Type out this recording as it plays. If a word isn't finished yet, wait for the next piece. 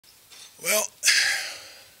Well,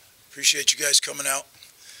 appreciate you guys coming out.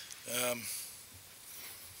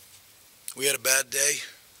 We had a bad day,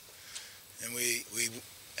 and we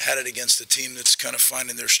had it against a team that's kind of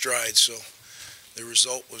finding their stride, so the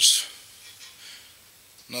result was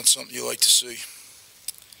not something you like to see.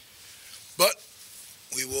 But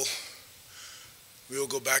we will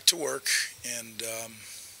go back to work, and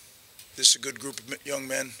this is a good group of young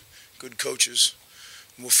men, good coaches,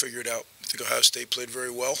 and we'll figure it out. I think Ohio State played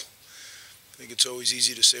very well. I think it's always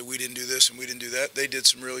easy to say we didn't do this and we didn't do that. They did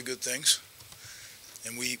some really good things,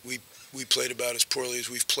 and we played about as poorly as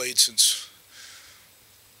we've played since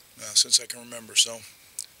I can remember. So,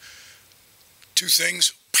 two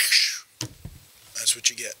things, that's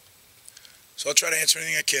what you get. So I'll try to answer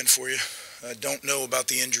anything I can for you. I don't know about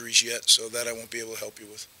the injuries yet, so that I won't be able to help you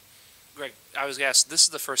with. Greg, I was going to ask, this is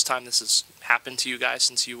the first time this has happened to you guys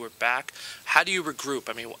since you were back. How do you regroup?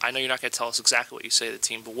 I mean, I know you're not going to tell us exactly what you say to the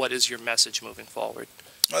team, but what is your message moving forward?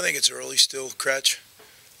 I think it's early still, Cratch.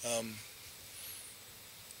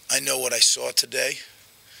 I know what I saw today,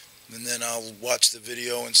 and then I'll watch the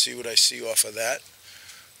video and see what I see off of that,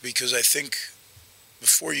 because I think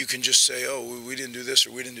before you can just say, oh, we didn't do this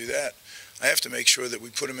or we didn't do that, I have to make sure that we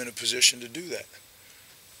put them in a position to do that.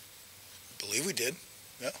 I believe we did,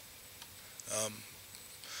 yeah.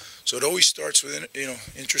 So it always starts with,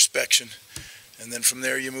 introspection, and then from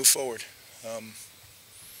there you move forward.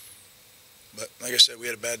 But like I said, we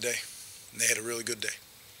had a bad day, and they had a really good day.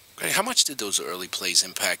 Greg, how much did those early plays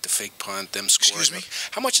impact the fake punt, them scoring? Excuse me?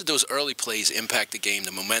 How much did those early plays impact the game,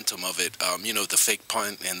 the momentum of it, the fake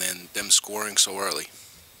punt and then them scoring so early?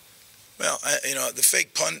 Well, the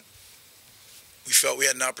fake punt, we felt we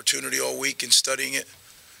had an opportunity all week in studying it.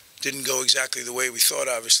 Didn't go exactly the way we thought,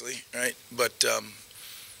 obviously, right? But,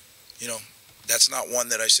 that's not one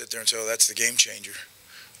that I sit there and say, oh, that's the game changer.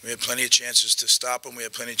 We had plenty of chances to stop them. We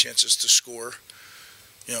had plenty of chances to score.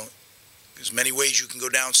 There's many ways you can go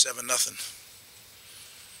down 7-0,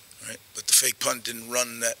 right? But the fake punt didn't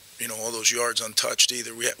run that, all those yards untouched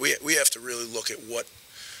either. We have to really look at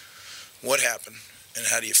what happened and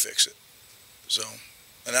how do you fix it. So,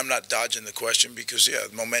 and I'm not dodging the question because, yeah,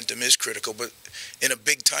 momentum is critical. But in a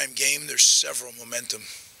big-time game, there's several momentum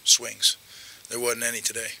swings. There wasn't any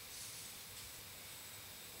today.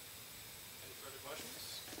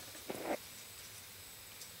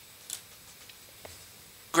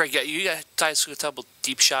 Greg, yeah, you guys took a couple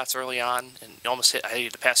deep shots early on and you almost hit. I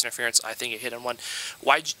think the pass interference. I think you hit on one.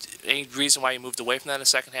 Any reason why you moved away from that in the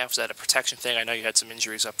second half? Was that a protection thing? I know you had some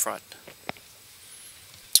injuries up front.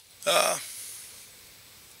 That's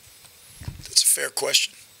a fair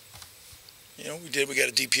question. We got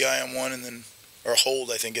a DPI on one, and then or a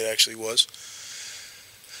hold, I think it actually was.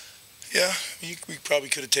 Yeah, we probably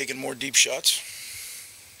could have taken more deep shots.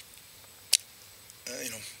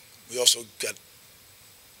 We also got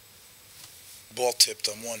ball tipped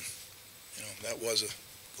on one. That was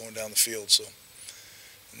going down the field. So,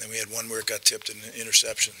 and then we had one where it got tipped in an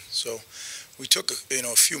interception. So we took a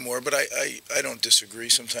few more, but I don't disagree.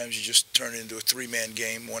 Sometimes you just turn it into a three-man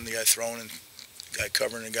game, one guy throwing and a guy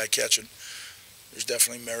covering and a guy catching. There's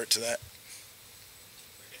definitely merit to that.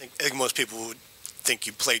 I think most people would think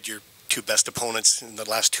you played your two best opponents in the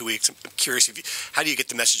last 2 weeks. I'm curious, how do you get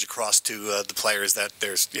the message across to the players that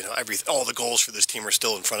there's, all the goals for this team are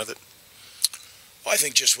still in front of it? Well, I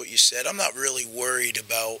think just what you said. I'm not really worried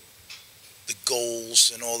about the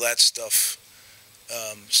goals and all that stuff,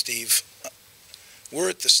 Steve. We're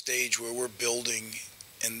at the stage where we're building,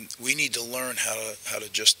 and we need to learn how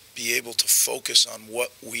to just be able to focus on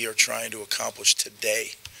what we are trying to accomplish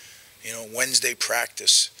today. Wednesday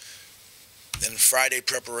practice, then Friday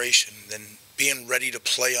preparation, then being ready to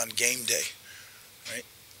play on game day, right?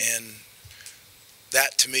 And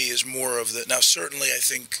that to me is more of the. Now, certainly, I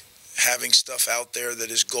think having stuff out there that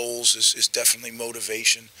is goals is definitely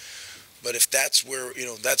motivation. But if that's where,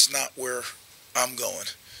 that's not where I'm going.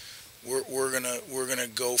 We're gonna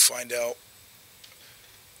go find out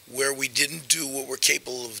where we didn't do what we're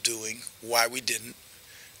capable of doing, why we didn't,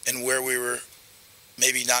 and where we were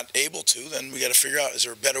maybe not able to. Then we got to figure out, is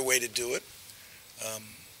there a better way to do it?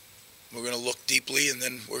 We're going to look deeply, and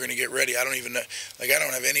then we're going to get ready. I don't even know. I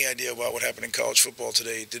don't have any idea about what happened in college football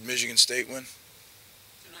today. Did Michigan State win?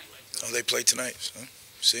 Tonight. Oh, they played tonight. So,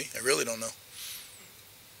 see, I really don't know.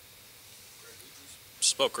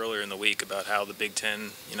 Spoke earlier in the week about how the Big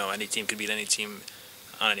Ten, any team could beat any team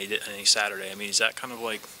on any Saturday. I mean, is that kind of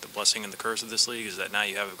like the blessing and the curse of this league? Is that now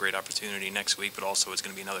you have a great opportunity next week, but also it's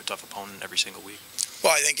going to be another tough opponent every single week?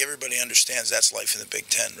 Well, I think everybody understands that's life in the Big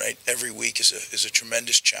Ten, right? Every week is a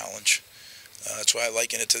tremendous challenge. That's why I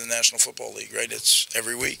liken it to the National Football League, right? It's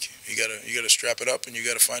every week. You gotta strap it up and you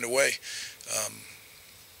gotta find a way.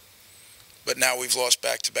 But now we've lost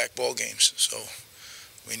back-to-back ball games, so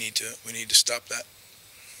we need to stop that.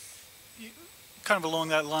 Kind of along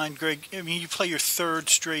that line, Greg, I mean, you play your third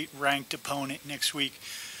straight ranked opponent next week.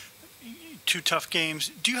 2 tough games.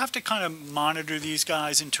 Do you have to kind of monitor these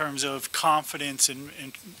guys in terms of confidence and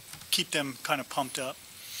keep them kind of pumped up?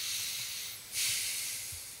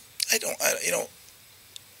 I don't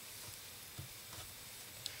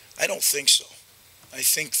think so. I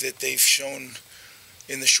think that they've shown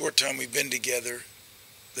in the short time we've been together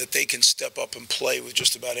that they can step up and play with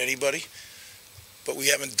just about anybody. But we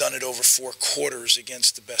haven't done it over 4 quarters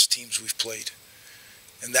against the best teams we've played,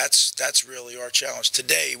 and that's really our challenge.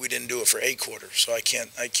 Today we didn't do it for 8 quarters, so I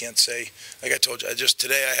can't say, like I told you,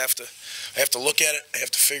 today I have to look at it, I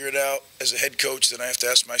have to figure it out as a head coach, then I have to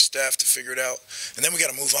ask my staff to figure it out, and then we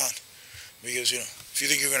got to move on, because if you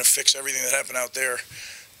think you're going to fix everything that happened out there,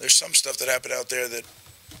 there's some stuff that happened out there that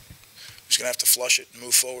we're just going to have to flush it and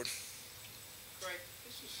move forward.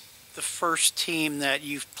 The first team that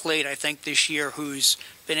you've played, I think, this year who's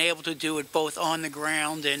been able to do it both on the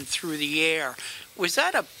ground and through the air. Was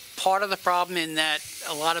that a part of the problem in that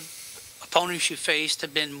a lot of opponents you faced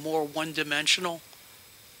have been more one-dimensional?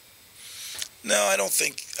 No, I don't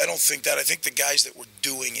think that. I think the guys that were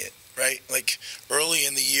doing it, right? Like early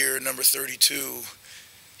in the year, number 32,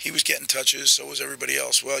 he was getting touches, so was everybody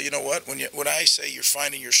else. Well, you know what? When I say you're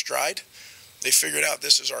finding your stride, they figured out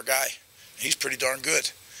this is our guy. He's pretty darn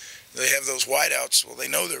good. They have those wideouts. Well, they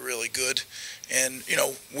know they're really good. And,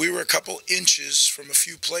 we were a couple inches from a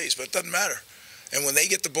few plays, but it doesn't matter. And when they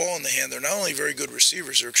get the ball in the hand, they're not only very good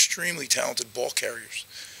receivers, they're extremely talented ball carriers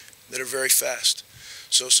that are very fast.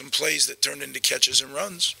 So some plays that turned into catches and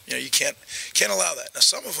runs, you can't allow that. Now,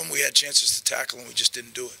 some of them we had chances to tackle and we just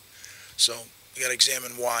didn't do it. So we got to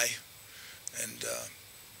examine why. And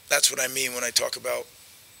that's what I mean when I talk about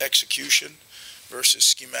execution versus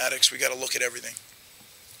schematics. We got to look at everything.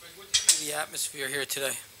 The atmosphere here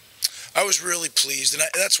today. I was really pleased, and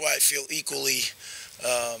that's why I feel equally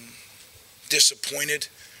disappointed,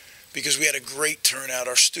 because we had a great turnout.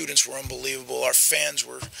 Our students were unbelievable. Our fans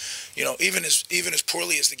were, even as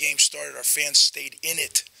poorly as the game started, our fans stayed in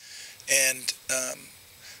it. And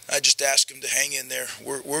I just asked them to hang in there.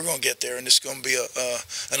 We're going to get there, and it's going to be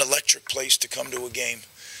an electric place to come to a game.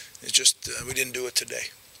 It's just we didn't do it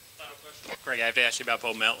today. Greg, I have to ask you about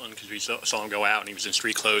Bo Melton, because we saw him go out and he was in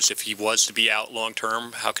street clothes. If he was to be out long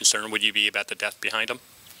term, how concerned would you be about the depth behind him?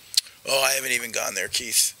 Oh, I haven't even gone there,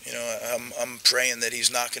 Keith. I'm praying that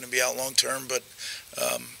he's not going to be out long term, but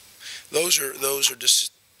those are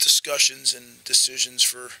discussions and decisions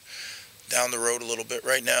for down the road a little bit.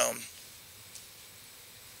 Right now,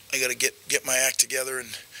 I got to get my act together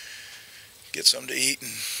and get something to eat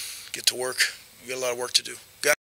and get to work. We got a lot of work to do.